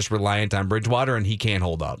now you're just reliant on Bridgewater, and he can't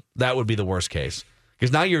hold up. That would be the worst case.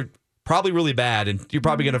 Because now you're probably really bad, and you're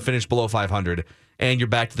probably going to finish below 500, and you're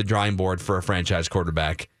back to the drawing board for a franchise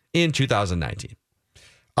quarterback in 2019.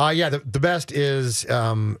 The best is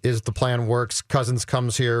the plan works. Cousins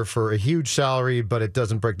comes here for a huge salary, but it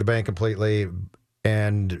doesn't break the bank completely,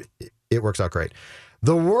 and it works out great.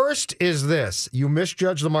 The worst is this. You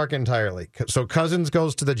misjudge the market entirely. So Cousins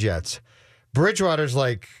goes to the Jets. Bridgewater's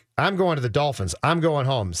like, I'm going to the Dolphins. I'm going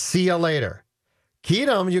home. See you later.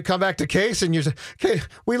 Keenum, you come back to Case and you say, okay,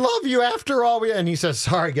 we love you after all. And he says,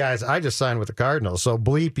 sorry, guys, I just signed with the Cardinals, so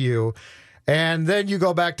bleep you. And then you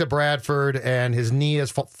go back to Bradford, and his knee has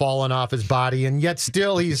fallen off his body, and yet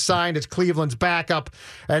still he's signed as Cleveland's backup,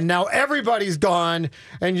 and now everybody's gone,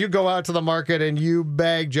 and you go out to the market, and you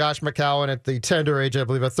beg Josh McCown at the tender age, I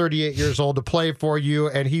believe, of 38 years old, to play for you,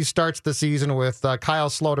 and he starts the season with Kyle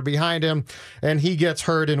Sloter behind him, and he gets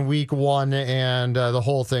hurt in week 1, and the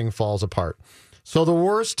whole thing falls apart. So the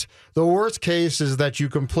worst case is that you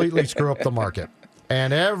completely screw up the market.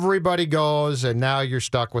 And everybody goes, and now you're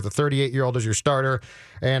stuck with a 38-year-old as your starter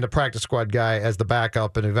and a practice squad guy as the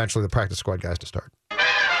backup, and eventually the practice squad guys to start.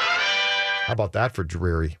 How about that for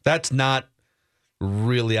dreary? That's not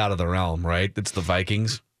really out of the realm, right? It's the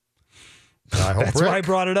Vikings. That's why I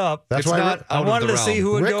brought it up. That's why I wanted to see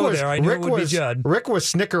who would go there. I knew it would be Judd. Rick was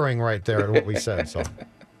snickering right there at what we said. So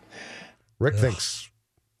Rick thinks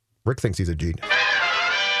he's a genius.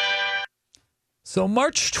 So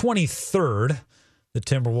March 23rd, the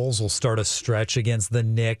Timberwolves will start a stretch against the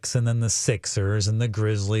Knicks and then the Sixers and the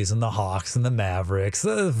Grizzlies and the Hawks and the Mavericks.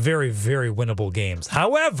 Very, very winnable games.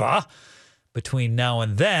 However, between now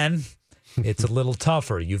and then, it's a little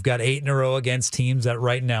tougher. You've got 8 in a row against teams that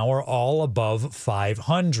right now are all above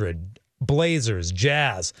 500. Blazers,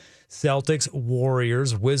 Jazz, Celtics,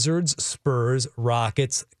 Warriors, Wizards, Spurs,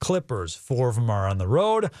 Rockets, Clippers. 4 of them are on the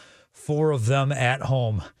road, 4 of them at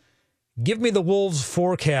home. Give me the Wolves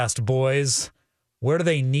forecast, boys. Where do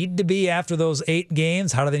they need to be after those 8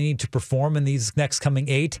 games? How do they need to perform in these next coming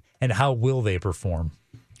 8? And how will they perform?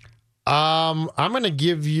 I'm going to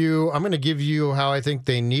give you how I think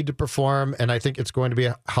they need to perform, and I think it's going to be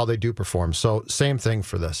how they do perform. So same thing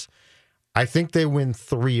for this. I think they win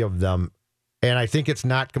 3 of them, and I think it's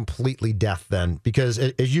not completely death then, because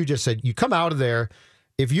as you just said, you come out of there.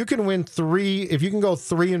 If you can win 3, if you can go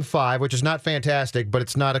 3-5, which is not fantastic, but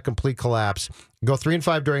it's not a complete collapse, go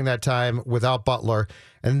 3-5 during that time without Butler,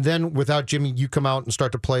 and then without Jimmy, you come out and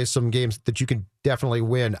start to play some games that you can definitely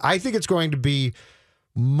win. I think it's going to be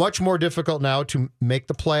much more difficult now to make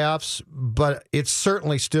the playoffs, but it's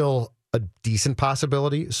certainly still a decent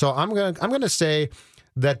possibility. So I'm going to say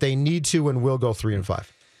that they need to and will go 3-5.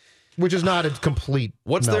 Which is not a complete.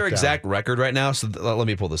 What's meltdown. Their exact record right now? So let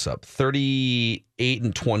me pull this up.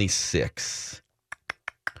 38-26.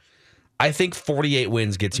 I think 48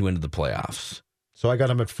 wins gets you into the playoffs. So I got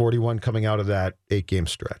them at 41 coming out of that 8-game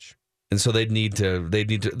stretch. And so they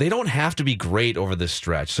don't have to be great over this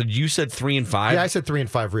stretch. So you said 3-5. Yeah, I said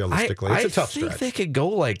 3-5 realistically. It's a tough stretch. I think they could go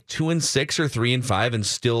like 2-6 or 3-5 and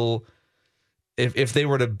still, if they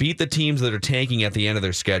were to beat the teams that are tanking at the end of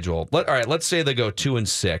their schedule. All right, let's say they go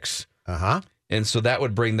 2-6. And so that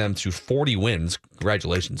would bring them to 40 wins.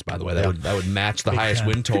 Congratulations, by the way. That would match the highest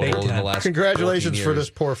win total in the last. Congratulations for this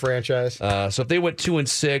poor franchise. So if they went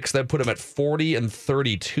 2-6, that'd put them at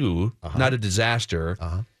 40-32. Not a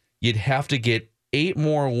disaster. You'd have to get 8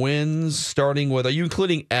 more wins, starting with. Are you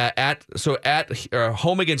including at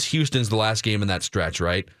home against Houston's the last game in that stretch,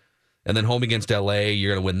 right? And then home against LA,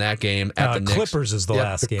 you're going to win that game. At the Knicks. Clippers is the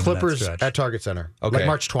last game. Clippers in that stretch. at Target Center. Okay. Like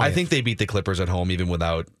March 20th. I think they beat the Clippers at home even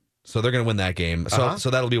without. So they're going to win that game.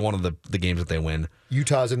 So that'll be one of the games that they win.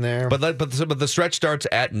 Utah's in there. But the stretch starts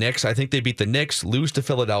at Knicks. I think they beat the Knicks, lose to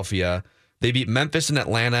Philadelphia, They beat Memphis and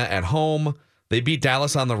Atlanta at home. They beat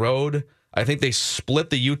Dallas on the road. I think they split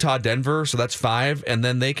the Utah-Denver, so that's 5. And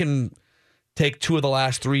then they can take 2 of the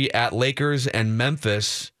last 3 at Lakers and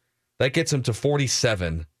Memphis. That gets them to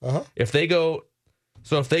 47. If they go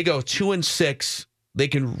 2-6, they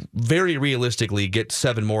can very realistically get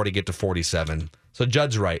 7 more to get to 47. So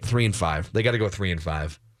Judd's right, 3-5. They got to go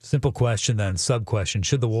 3-5. Simple question then, sub question.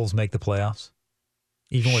 Should the Wolves make the playoffs?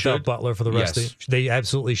 Even without Butler for the rest of it? They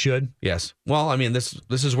absolutely should? Yes. Well, I mean, this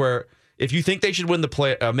is where, if you think they should make the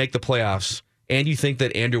playoffs, and you think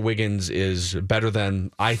that Andrew Wiggins is better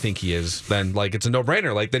than I think he is, then like it's a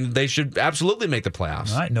no-brainer. Like then they should absolutely make the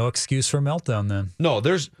playoffs. All right, no excuse for a meltdown then. No,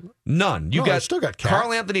 there's none. You still got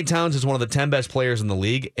Karl Anthony Towns is one of the 10 best players in the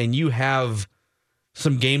league, and you have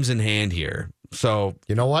some games in hand here. So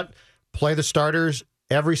you know what? Play the starters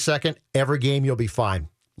every second, every game. You'll be fine.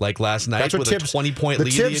 Like last night with a 20-point lead.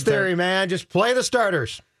 The Tibbs theory, man. Just play the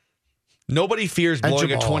starters. Nobody fears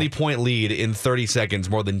blowing a 20-point lead in 30 seconds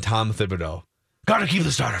more than Tom Thibodeau. Got to keep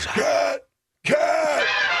the starters out. Cat,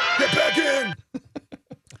 get back in.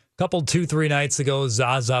 Couple 2-3 nights ago,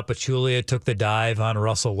 Zaza Pachulia took the dive on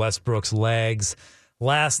Russell Westbrook's legs.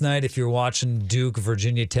 Last night, if you're watching Duke,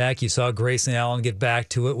 Virginia Tech, you saw Grayson Allen get back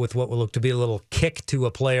to it with what would look to be a little kick to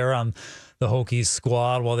a player on the Hokies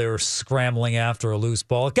squad while they were scrambling after a loose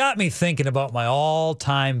ball. It got me thinking about my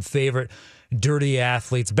all-time favorite dirty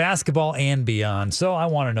athletes, basketball and beyond. So I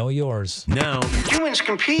want to know yours. Now, Humans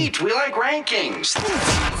compete. We like rankings.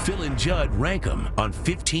 Phil and Judd rank them on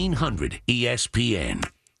 1500 ESPN.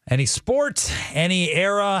 Any sport, any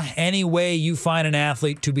era, any way you find an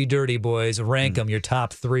athlete to be dirty, boys, rank them, your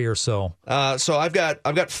top 3 or so. So I've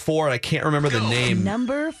got 4, and I can't remember the name.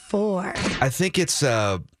 Number 4. I think it's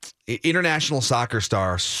international soccer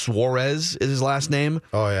star Suarez is his last name.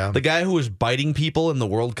 Oh, yeah. The guy who was biting people in the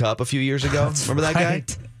World Cup a few years ago. Remember that guy?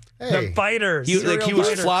 Hey, the biters. He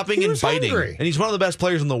was flopping and biting. Hungry. And he's one of the best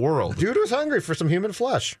players in the world. Dude was hungry for some human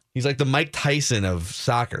flesh. He's like the Mike Tyson of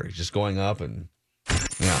soccer. He's just going up and...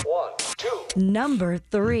 Yeah. 1, 2. Number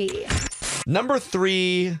 3. Number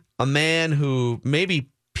 3, a man who maybe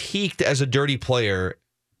peaked as a dirty player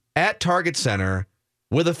at Target Center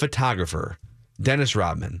with a photographer, Dennis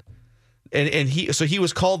Rodman. And he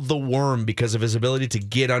was called the Worm because of his ability to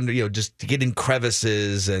get under, just to get in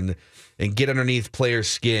crevices and get underneath players'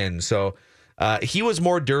 skin. So he was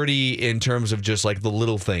more dirty in terms of just like the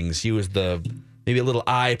little things. He was maybe a little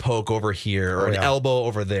eye poke over here or an elbow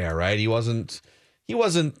over there, right? He wasn't,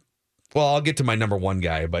 well, I'll get to my number 1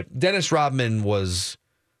 guy, but Dennis Rodman was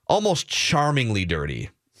almost charmingly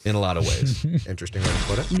dirty in a lot of ways. Interesting way to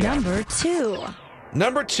put it. Number 2.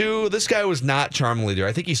 Number 2, this guy was not charmingly dirty.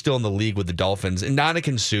 I think he's still in the league with the Dolphins. And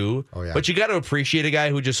Ndamukong Suh. Oh, yeah. But you got to appreciate a guy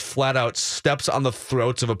who just flat out steps on the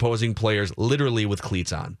throats of opposing players, literally with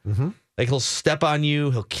cleats on. Mm-hmm. Like he'll step on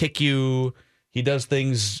you, he'll kick you. He does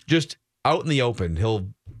things just out in the open. He'll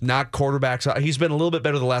knock quarterbacks out. He's been a little bit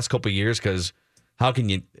better the last couple of years because how can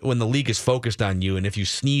you, when the league is focused on you, and if you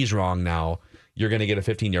sneeze wrong now, you're going to get a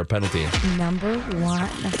 15-yard penalty. Number 1.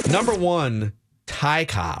 Number 1, Ty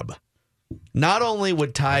Cobb. Not only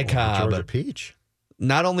would Ty Cobb, Georgia Peach.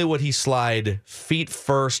 Not only would he slide feet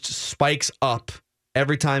first, spikes up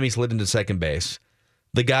every time he slid into second base,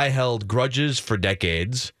 the guy held grudges for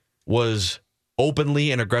decades, was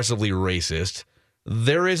openly and aggressively racist.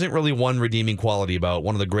 There isn't really one redeeming quality about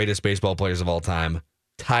one of the greatest baseball players of all time,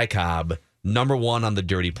 Ty Cobb. Number 1 on the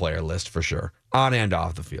dirty player list for sure, on and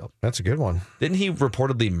off the field. That's a good one. Didn't he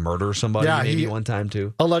reportedly murder somebody maybe one time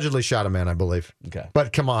too? Allegedly shot a man, I believe. Okay.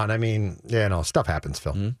 But come on, I mean, stuff happens,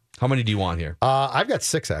 Phil. Mm-hmm. How many do you want here? I've got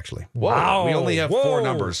 6, actually. Wow. We only have 4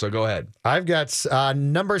 numbers, so go ahead. I've got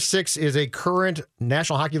number 6 is a current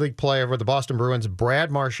National Hockey League player with the Boston Bruins, Brad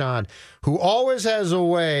Marchand, who always has a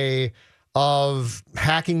way of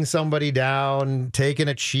hacking somebody down, taking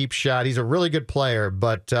a cheap shot. He's a really good player,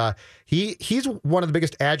 but he's one of the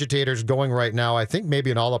biggest agitators going right now, I think maybe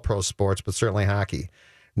in all of pro sports, but certainly hockey.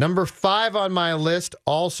 Number 5 on my list,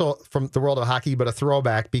 also from the world of hockey, but a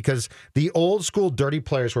throwback because the old school dirty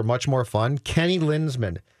players were much more fun. Kenny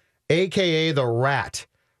Linsman, a.k.a. the Rat,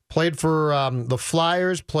 played for the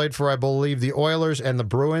Flyers, played for, I believe, the Oilers and the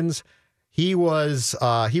Bruins. He was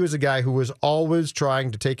a guy who was always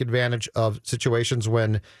trying to take advantage of situations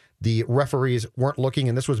when the referees weren't looking,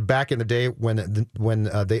 and this was back in the day when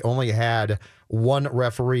they only had one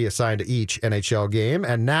referee assigned to each NHL game.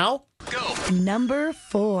 And now, Number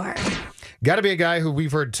 4. got to be a guy who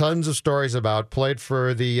we've heard tons of stories about. Played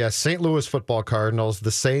for the St. Louis Football Cardinals,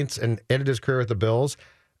 the Saints, and ended his career with the Bills.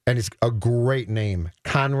 And it's a great name,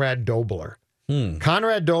 Conrad Dobler.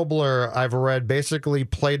 Conrad Dobler, I've read, basically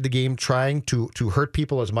played the game trying to hurt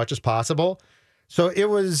people as much as possible. So it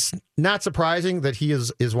was not surprising that he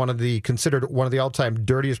is considered one of the all-time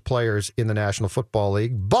dirtiest players in the National Football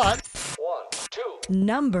League. But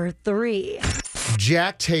Number 3.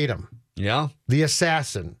 Jack Tatum. Yeah. The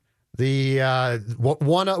assassin. The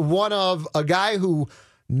one of a guy who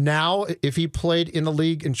now, if he played in the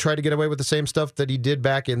league and tried to get away with the same stuff that he did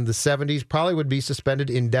back in the 70s, probably would be suspended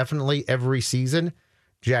indefinitely every season.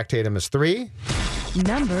 Jack Tatum is 3.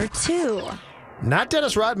 Number 2. Not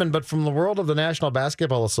Dennis Rodman, but from the world of the National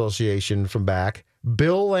Basketball Association from back,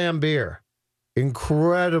 Bill Laimbeer.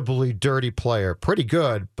 Incredibly dirty player. Pretty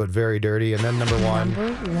good, but very dirty. And then number 1.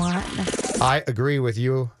 I agree with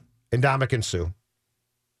you, Ndamukong Suh.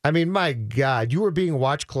 I mean, my God, you were being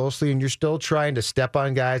watched closely and you're still trying to step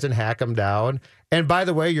on guys and hack them down. And by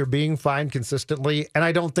the way, you're being fined consistently, and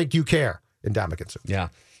I don't think you care, Ndamukong Suh. Yeah.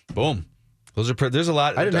 Boom. There's a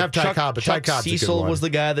lot. I didn't have Ty Cobb, but Ty Cobb's a good Cecil one. was the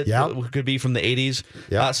guy that could be from the 80s.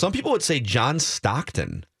 Yep. Some people would say John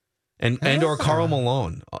Stockton and or Karl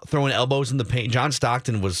Malone throwing elbows in the paint. John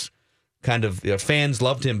Stockton was kind of, fans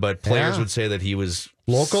loved him, but players would say that he was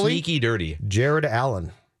locally sneaky dirty. Jared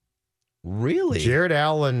Allen. Really? Jared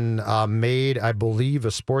Allen made, I believe,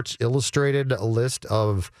 a Sports Illustrated list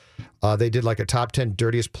of, they did like a top 10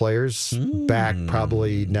 dirtiest players back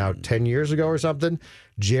probably now 10 years ago or something.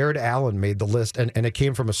 Jared Allen made the list, and it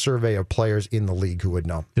came from a survey of players in the league who would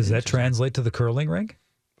know. Does that translate to the curling rink?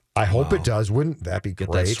 I hope it does. Wouldn't that be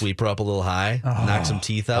great? Get that sweeper up a little high, knock some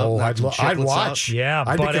teeth out. Oh, I'd watch. Out. Yeah,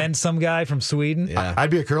 butt end some guy from Sweden. Yeah. I'd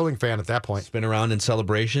be a curling fan at that point. Spin around in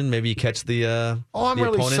celebration. Maybe you catch the I'm the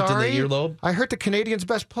really opponent sorry. in the earlobe. I hurt the Canadians'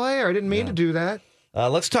 best player. I didn't mean to do that.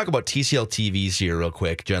 Let's talk about TCL TVs here real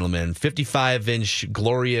quick, gentlemen. 55-inch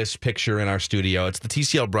glorious picture in our studio. It's the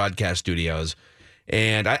TCL Broadcast Studios.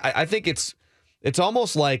 And I think it's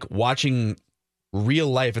almost like watching real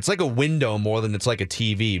life. It's like a window more than it's like a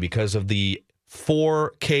TV because of the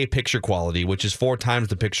 4K picture quality, which is 4 times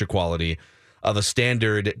the picture quality of a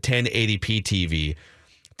standard 1080p TV.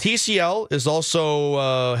 TCL is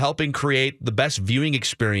also helping create the best viewing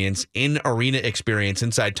experience in arena experience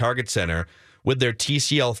inside Target Center with their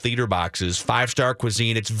TCL theater boxes, 5-star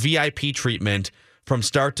cuisine. It's VIP treatment from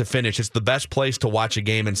start to finish. It's the best place to watch a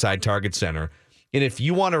game inside Target Center. And if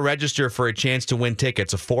you want to register for a chance to win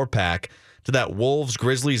tickets, a 4-pack to that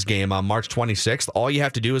Wolves-Grizzlies game on March 26th, all you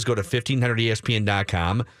have to do is go to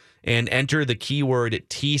 1500ESPN.com and enter the keyword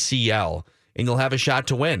TCL, and you'll have a shot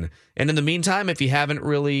to win. And in the meantime, if you haven't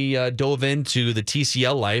really dove into the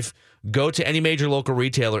TCL life, go to any major local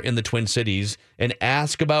retailer in the Twin Cities and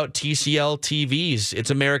ask about TCL TVs. It's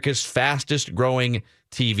America's fastest-growing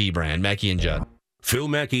TV brand. Mackey and Judd. Phil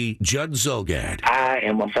Mackey, Judd Zulgad. I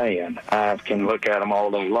am a fan. I can look at them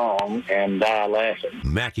all day long and die laughing.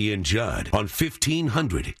 Mackey and Judd on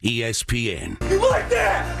 1500 ESPN. You like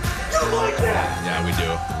that? You like that? Yeah,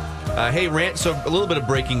 we do. Hey, Rant, so a little bit of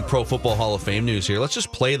breaking Pro Football Hall of Fame news here. Let's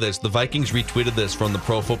just play this. The Vikings retweeted this from the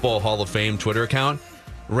Pro Football Hall of Fame Twitter account.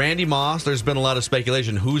 Randy Moss, there's been a lot of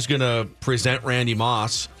speculation. Who's going to present Randy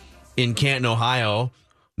Moss in Canton, Ohio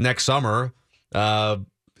next summer?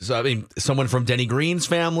 So, I mean, someone from Denny Green's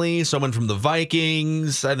family, someone from the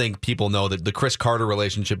Vikings. I think people know that the Chris Carter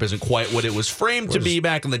relationship isn't quite what it was framed to be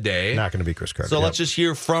back in the day. Not going to be Chris Carter. So let's just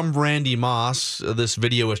hear from Randy Moss. This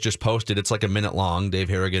video was just posted. It's like a minute long. Dave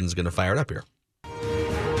Harrigan's going to fire it up here.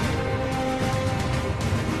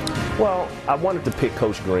 Well, I wanted to pick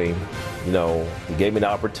Coach Green. You know, he gave me the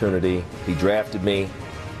opportunity. He drafted me.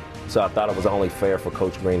 So I thought it was only fair for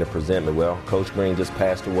Coach Green to present me. Well, Coach Green just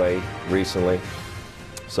passed away recently.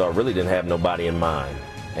 So I really didn't have nobody in mind.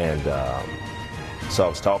 And so I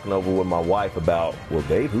was talking over with my wife about, well,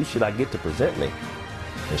 Dave, who should I get to present me?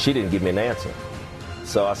 And she didn't give me an answer.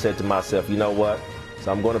 So I said to myself, you know what?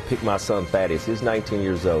 So I'm going to pick my son Thaddeus. He's 19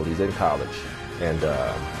 years old. He's in college. And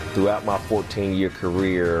throughout my 14-year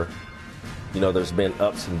career, you know, there's been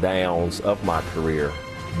ups and downs of my career.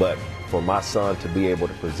 But for my son to be able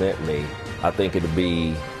to present me, I think it would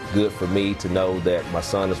be good for me to know that my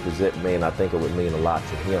son is presenting me, and I think it would mean a lot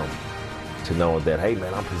to him to know that, hey,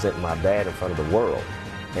 man, I'm presenting my dad in front of the world.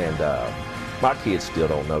 And my kids still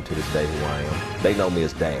don't know to this day who I am. They know me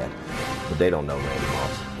as Dad, but they don't know Randy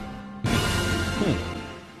Moss.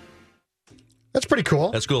 That's pretty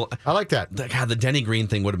cool. That's cool. I like that. God, the Denny Green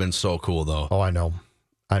thing would have been so cool, though. Oh, I know.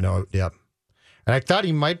 Yep. And I thought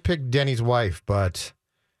he might pick Denny's wife, but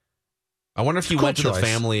I wonder if he went to the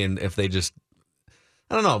family and if they just,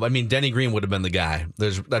 I don't know. I mean, Denny Green would have been the guy.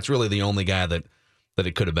 That's really the only guy that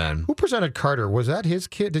it could have been. Who presented Carter? Was that his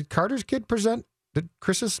kid? Did Carter's kid present? Did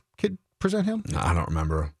Chris's kid present him? No, I don't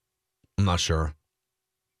remember. I'm not sure.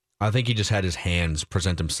 I think he just had his hands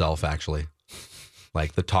present himself, actually.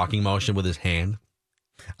 Like the talking motion with his hand.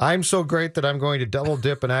 I'm so great that I'm going to double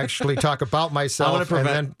dip and actually talk about myself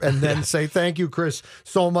and then say thank you, Chris,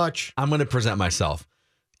 so much. I'm going to present myself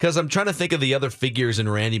because I'm trying to think of the other figures in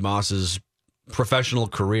Randy Moss's professional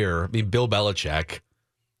career. I mean, Bill Belichick.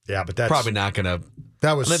 Yeah, but that's probably not going to.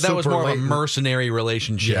 That was more of a mercenary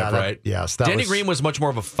relationship, right? Yes. Denny Green was much more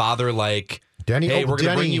of a father-like. Hey, we're going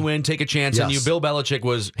to bring you in, take a chance on you. Bill Belichick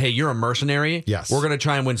was, hey, you're a mercenary. Yes. We're going to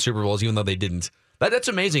try and win Super Bowls, even though they didn't. That's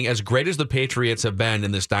amazing. As great as the Patriots have been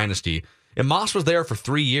in this dynasty, and Moss was there for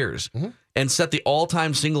 3 years and set the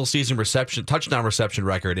all-time single-season touchdown reception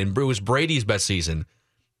record, and it was Brady's best season,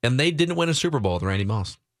 and they didn't win a Super Bowl with Randy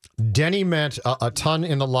Moss. Denny meant a ton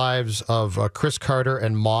in the lives of Chris Carter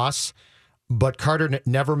and Moss, but Carter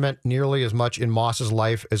never meant nearly as much in Moss's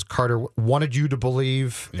life as Carter wanted you to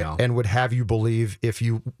believe and would have you believe if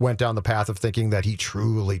you went down the path of thinking that he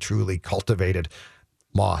truly, truly cultivated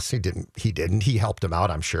Moss. He didn't. He helped him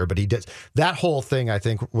out, I'm sure, but he did. That whole thing, I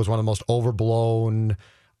think, was one of the most overblown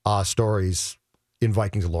stories in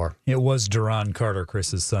Vikings lore. It was Duron Carter,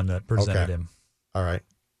 Chris's son, that presented him. All right.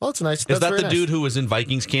 Well, it's nice. Is that the dude who was in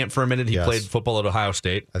Vikings camp for a minute? He played football at Ohio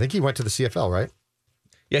State. I think he went to the CFL, right?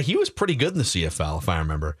 Yeah, he was pretty good in the CFL, if I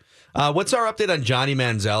remember. What's our update on Johnny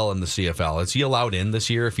Manziel in the CFL? Is he allowed in this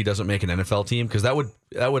year if he doesn't make an NFL team? Because that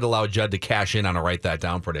would allow Judd to cash in on a write that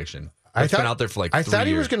down prediction. It's been out there for like 3 years. I thought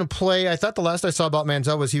he was going to play. I thought the last I saw about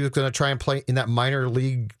Manziel was he was going to try and play in that minor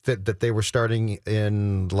league that they were starting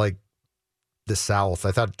in like the South.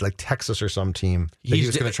 I thought like Texas or some team that he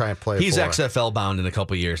was going to try and play. He's XFL bound in a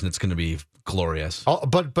couple of years, and it's going to be glorious.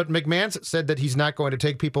 But McMahon said that he's not going to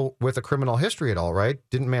take people with a criminal history at all, right?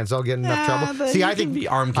 Didn't Manziel get in enough trouble? See, I think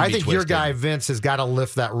your guy Vince has got to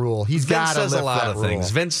lift that rule. He's got to lift that rule. Vince says a lot of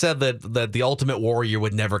things. Vince said that the Ultimate Warrior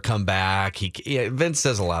would never come back. Vince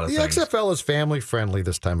says a lot of things. The XFL is family friendly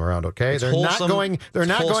this time around. Okay, they're not going in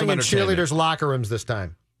cheerleaders' locker rooms this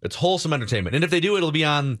time. It's wholesome entertainment, and if they do, it'll be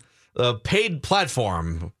on a paid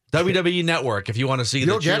platform, WWE Network. If you want to see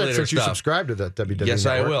the cheerleader stuff, you'll get it since you subscribe to the WWE Network. Yes,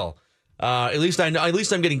 I will. At least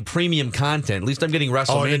I'm getting premium content. At least I'm getting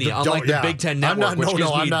WrestleMania. Unlike the Big Ten Network,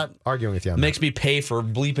 I'm not arguing with you on that. Makes me pay for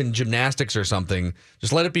bleeping gymnastics or something.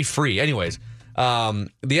 Just let it be free. Anyways, the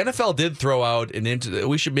NFL did throw out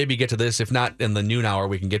we should maybe get to this. If not in the noon hour,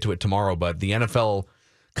 we can get to it tomorrow. But the NFL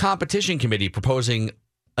Competition Committee proposing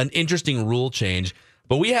an interesting rule change.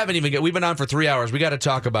 But we haven't even we've been on for 3 hours. We got to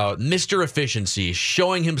talk about Mr. Efficiency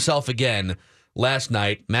showing himself again last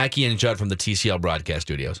night. Mackey and Judd from the TCL broadcast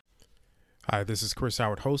studios. Hi, this is Chris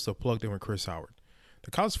Howard, host of Plugged In with Chris Howard.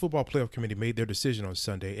 The College Football Playoff Committee made their decision on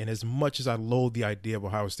Sunday, and as much as I loathe the idea of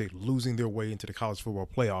Ohio State losing their way into the College Football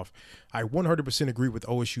Playoff, I 100% agree with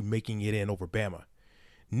OSU making it in over Bama.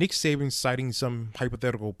 Nick Saban citing some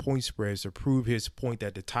hypothetical point spreads to prove his point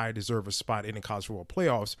that the Tide deserve a spot in the College Football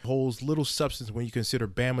Playoffs holds little substance when you consider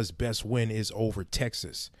Bama's best win is over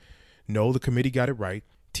Texas. No, the committee got it right.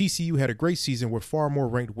 TCU had a great season with far more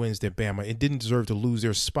ranked wins than Bama and didn't deserve to lose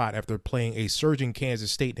their spot after playing a surging Kansas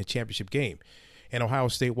State in a championship game. And Ohio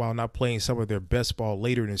State, while not playing some of their best ball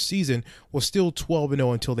later in the season, was still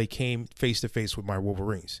 12-0 until they came face-to-face with my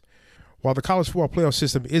Wolverines. While the college football playoff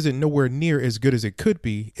system isn't nowhere near as good as it could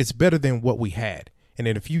be, it's better than what we had. And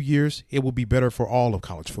in a few years, it will be better for all of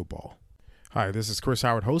college football. Hi, this is Chris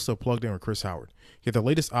Howard, host of Plugged In with Chris Howard. Get the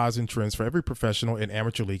latest odds and trends for every professional and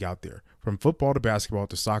amateur league out there. From football to basketball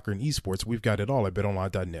to soccer and esports, we've got it all at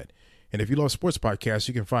BetOnline.net. And if you love sports podcasts,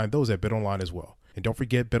 you can find those at BetOnline as well. And don't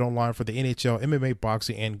forget BetOnline for the NHL, MMA,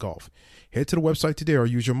 boxing, and golf. Head to the website today or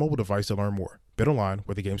use your mobile device to learn more. BetOnline,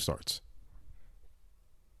 where the game starts.